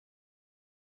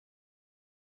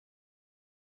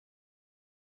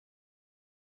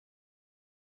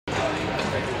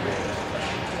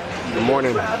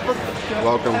morning.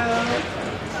 Welcome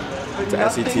to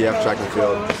SETF Track and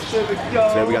Field.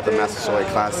 Today we got the Massasoit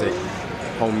Classic,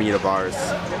 home meet of ours.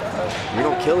 We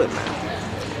don't kill it, man.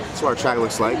 That's what our track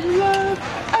looks like.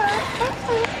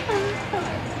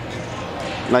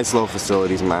 Nice little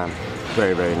facilities, man.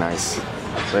 Very, very nice.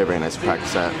 Very, very nice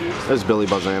practice at. There's Billy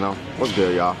Buzzano. What's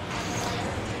good, y'all?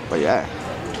 But yeah,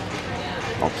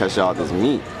 I'll catch y'all at this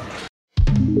meet.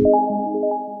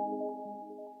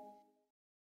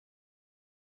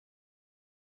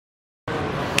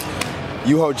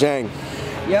 Yuho Jang.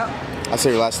 Yep. I say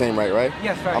your last name right?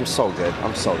 Yes, right. I'm so good.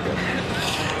 I'm so good.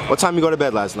 What time you go to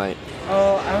bed last night?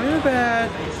 Oh, I went to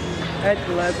bed at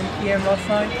 11 p.m. last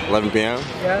night. 11 p.m.?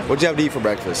 Yeah. What'd you have to eat for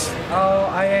breakfast? Oh,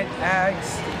 I had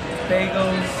eggs,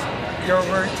 bagels,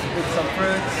 yogurt with some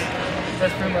fruits.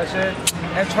 That's pretty much it.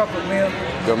 And chocolate milk.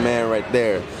 Good man right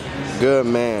there. Good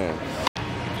man.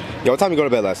 Yo, what time you go to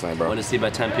bed last night, bro? Went to sleep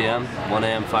at 10 p.m., 1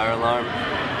 a.m. fire alarm,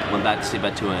 went back to sleep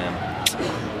at 2 a.m.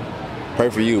 Pray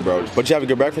for you, bro. But you have a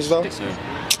good breakfast, though? Yes, sir.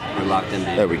 We're locked in,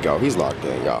 dude. There we go. He's locked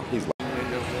in, y'all. He's locked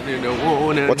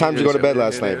in. What time did you go to bed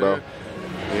last night, bro?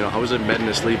 You know, I was in bed and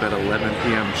asleep at 11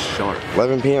 p.m. sharp.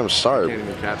 11 p.m. sharp?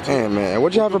 Damn, man. And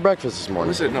what'd you have for breakfast this morning?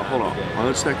 Listen, no, hold on. I'll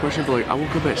answer that question, but like, I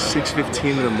woke up at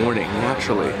 6:15 in the morning,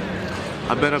 naturally.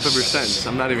 I've been up ever since.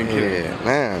 I'm not even kidding. Yeah,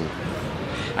 man.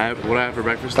 What I have for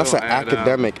breakfast, That's though, an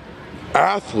academic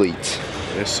athlete.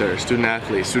 Yes, sir. Student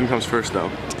athlete. Student comes first, though.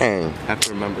 Dang. Have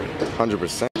to remember it.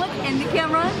 100%. Look in the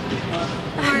camera?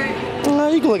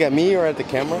 You can look at me or at the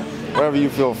camera. Wherever you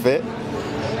feel fit.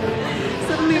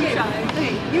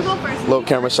 Okay, you go first. Little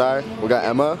camera shy. We got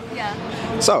Emma.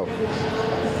 Yeah. So,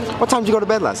 what time did you go to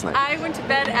bed last night? I went to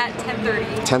bed at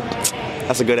 10:30. 10.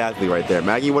 That's a good athlete right there.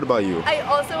 Maggie, what about you? I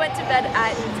also went to bed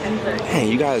at 10:30. Hey,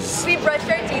 you guys. We brushed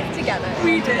our teeth together.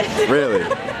 We did. Really?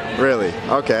 Really?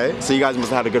 Okay. So you guys must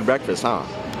have had a good breakfast, huh?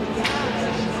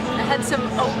 I had some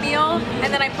oatmeal,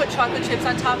 and then I put chocolate chips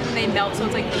on top, and they melt, so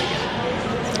it's like really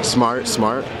good. Smart,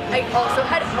 smart. I also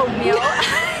had oatmeal.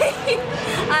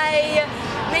 I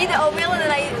made the oatmeal, and then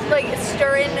I like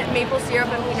stir in maple syrup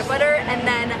and peanut butter, and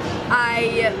then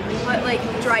I put like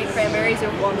dried cranberries or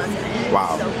walnuts in it.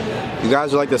 Wow. So, you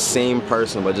guys are like the same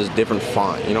person, but just different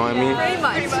font. You know what I mean?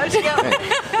 pretty much. Yeah.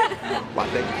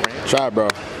 Try it, bro.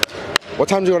 What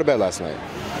time did you go to bed last night?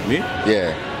 Me?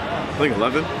 Yeah. I think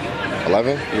 11.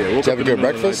 11? Yeah. Did you have a good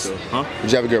breakfast? Huh?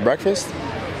 Did you have a good breakfast?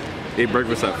 Ate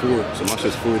breakfast at 4, so my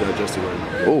shit's fully digested right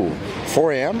now. Ooh,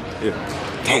 4 a.m.? Yeah.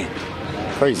 Dang.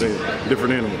 Crazy.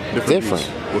 Different animal. Different.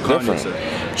 What Kanye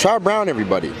said. Try Brown,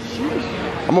 everybody.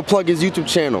 I'm gonna plug his YouTube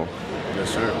channel Yes,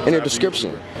 sir. in the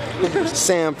description.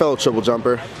 Sam, fellow triple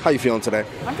jumper. How you feeling today?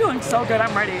 I'm feeling so good.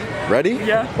 I'm ready. Ready?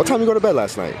 Yeah. What time you go to bed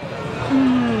last night?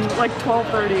 Like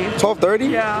 12:30. 12:30?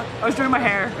 Yeah. I was doing my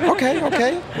hair. Okay,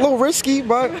 okay. A little risky,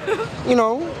 but you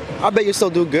know, I bet you still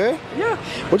do good. Yeah.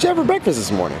 What'd you have for breakfast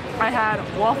this morning? I had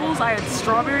waffles, I had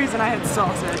strawberries, and I had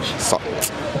sausage.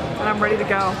 And I'm ready to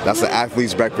go. That's the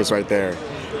athlete's breakfast right there.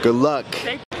 Good luck.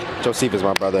 Josephus,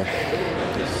 my brother.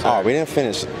 Oh, we didn't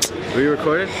finish. Were you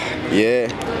recording? Yeah.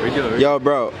 We do. Yo,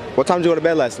 bro, what time did you go to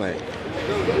bed last night?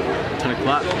 10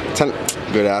 o'clock. 10.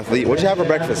 Good athlete. What'd you have for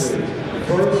breakfast?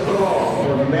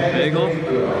 Bagel.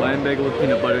 Lamb bagel with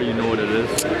peanut butter. You know what it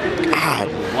is. God.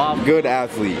 Waffle. Good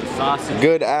athlete. Sausage.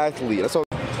 Good athlete. That's all.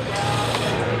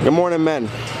 Good morning, men.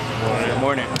 Good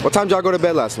morning. What time did y'all go to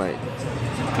bed last night?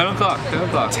 10 o'clock. 10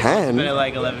 o'clock. 10? Been at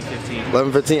like 11:15.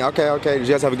 11:15. Okay, okay. Did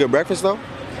you guys have a good breakfast though?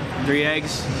 3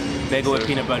 eggs. Bagel with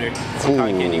peanut butter. Some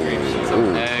cotton candy grapes.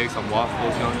 Some eggs. Some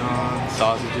waffles going on.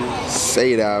 Sausages.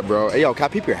 Say that, bro. Hey, yo, can I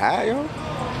peep your hat, yo?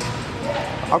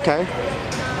 Okay.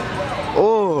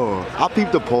 Oh, I'll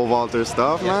peep the pole vaulter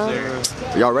stuff, man. Yes,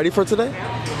 sir. Y'all ready for today?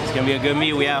 It's gonna be a good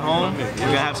meet. We at home. We're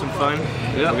gonna have some fun.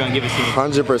 We're gonna give it to them.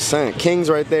 100%. Kings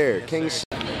right there. Kings.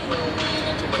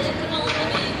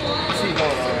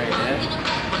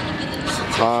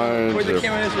 Where the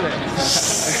camera is today?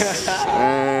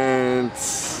 And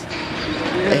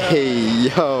hey,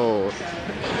 yo.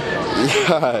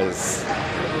 Yes.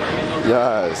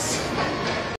 Yes.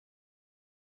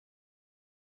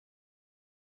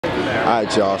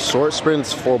 Alright, y'all. Short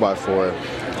sprints 4x4.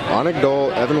 Onik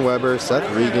Dole, Evan Weber, Seth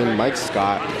Regan, Mike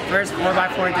Scott. First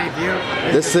 4x4 debut.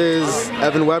 This is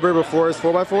Evan Weber before his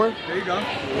 4x4. There you go.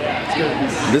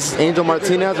 This is Angel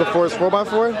Martinez before his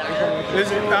 4x4.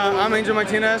 I'm Angel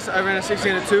Martinez. I ran a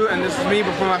 16-2, and this is me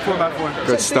before my 4x4.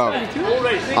 Good stuff.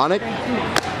 Onik?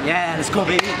 Yeah, let's go,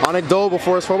 baby. Onik Dole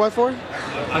before his 4x4.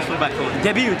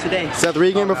 Debut today. Seth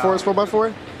Regan before his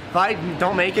 4x4. If I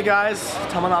don't make it, guys,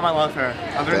 tell me not my love for her.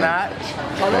 Other than that,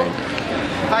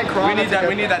 if I crawl, we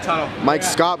need that tunnel. Mike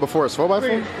Scott before his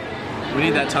 4x4. We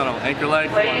need that tunnel. Anchor leg.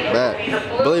 Bet.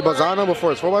 Billy Bazzano before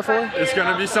his 4x4? It's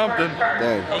gonna be something.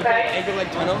 Dang. Anchor leg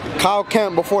tunnel. Kyle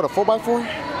Kemp before the 4x4?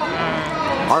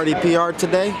 RDPR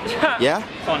today? Yeah?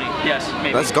 Funny. Yes,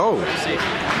 maybe. Let's go.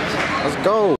 Let's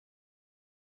go.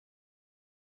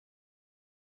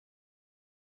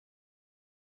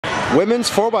 Women's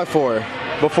 4x4.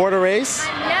 Before the race?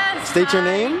 Yes. State your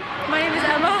name. My name is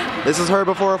Emma. This is her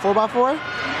before her 4x4?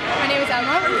 My name is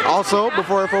Emma. Also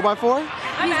before her 4x4?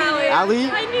 I'm Ali,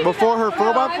 before her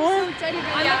 4x4? I'm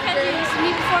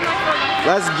me before my 4x4.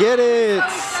 Let's get it.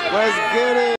 Let's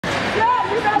get it.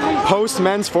 Post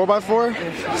men's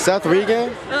 4x4? Seth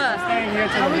Regan?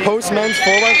 Post men's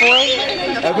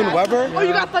 4x4? Evan Weber? Oh,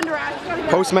 you got Thunder Ash.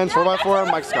 Post men's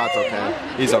 4x4? Mike Scott's okay.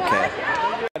 He's okay.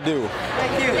 I do.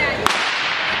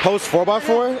 Post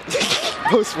 4x4?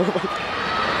 Post 4x4?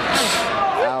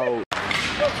 Ow.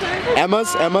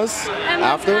 Emma's?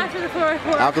 After? After the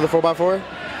 4x4. After the 4x4?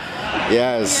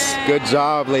 Yes. Good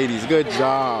job, ladies. Good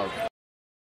job.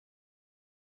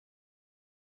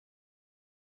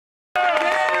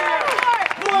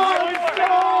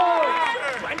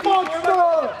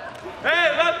 Hey,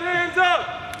 left hands up!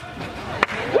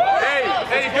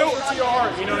 Hey, go to your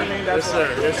heart, you know what I mean? Yes, sir.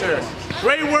 Yes, sir.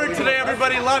 Great work today,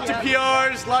 everybody. Lots of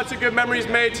PRs, lots of good memories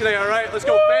made today, all right? Let's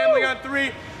go family on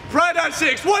 3, pride on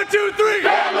 6. 1, 2, 3!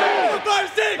 Family! 4, 5,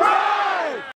 6! Pride!